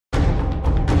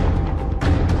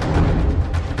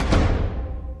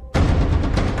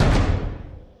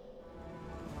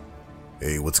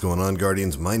what's going on,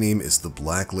 Guardians? My name is the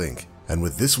Black Link, and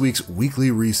with this week's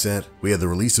weekly reset, we had the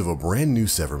release of a brand new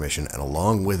Sever mission, and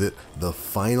along with it, the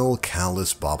final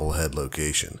Calus Bobblehead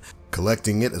location.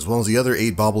 Collecting it, as well as the other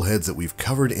 8 bobbleheads that we've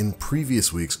covered in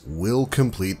previous weeks, will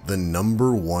complete the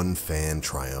 #1 fan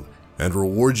triumph, and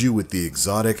reward you with the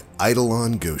exotic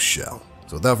Eidolon Ghost Shell.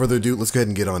 So without further ado, let's go ahead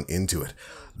and get on into it.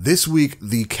 This week,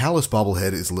 the Calus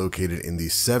Bobblehead is located in the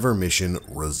Sever mission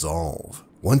Resolve.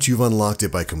 Once you've unlocked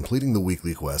it by completing the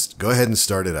weekly quest, go ahead and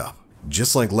start it up.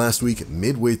 Just like last week,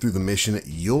 midway through the mission,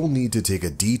 you'll need to take a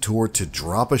detour to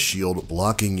drop a shield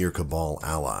blocking your Cabal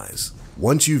allies.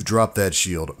 Once you've dropped that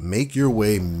shield, make your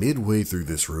way midway through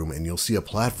this room and you'll see a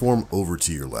platform over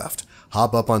to your left.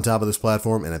 Hop up on top of this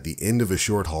platform and at the end of a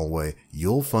short hallway,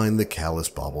 you'll find the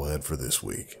Calus Bobblehead for this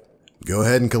week. Go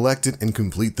ahead and collect it and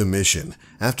complete the mission.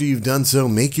 After you've done so,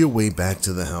 make your way back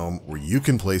to the helm where you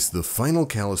can place the final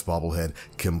Calus Bobblehead,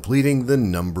 completing the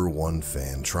 #1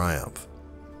 fan triumph.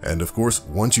 And of course,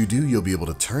 once you do, you'll be able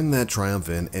to turn that triumph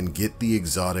in and get the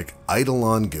exotic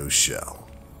Eidolon Ghost Shell.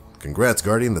 Congrats,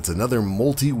 Guardian, that's another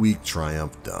multi-week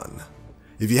triumph done.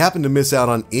 If you happen to miss out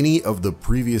on any of the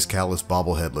previous Calus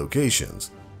Bobblehead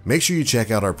locations, make sure you check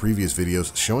out our previous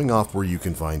videos showing off where you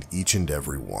can find each and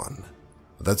every one.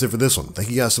 But that's it for this one. Thank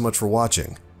you guys so much for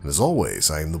watching, and as always,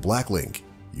 I am the Black Link.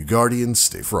 You Guardians,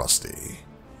 stay frosty.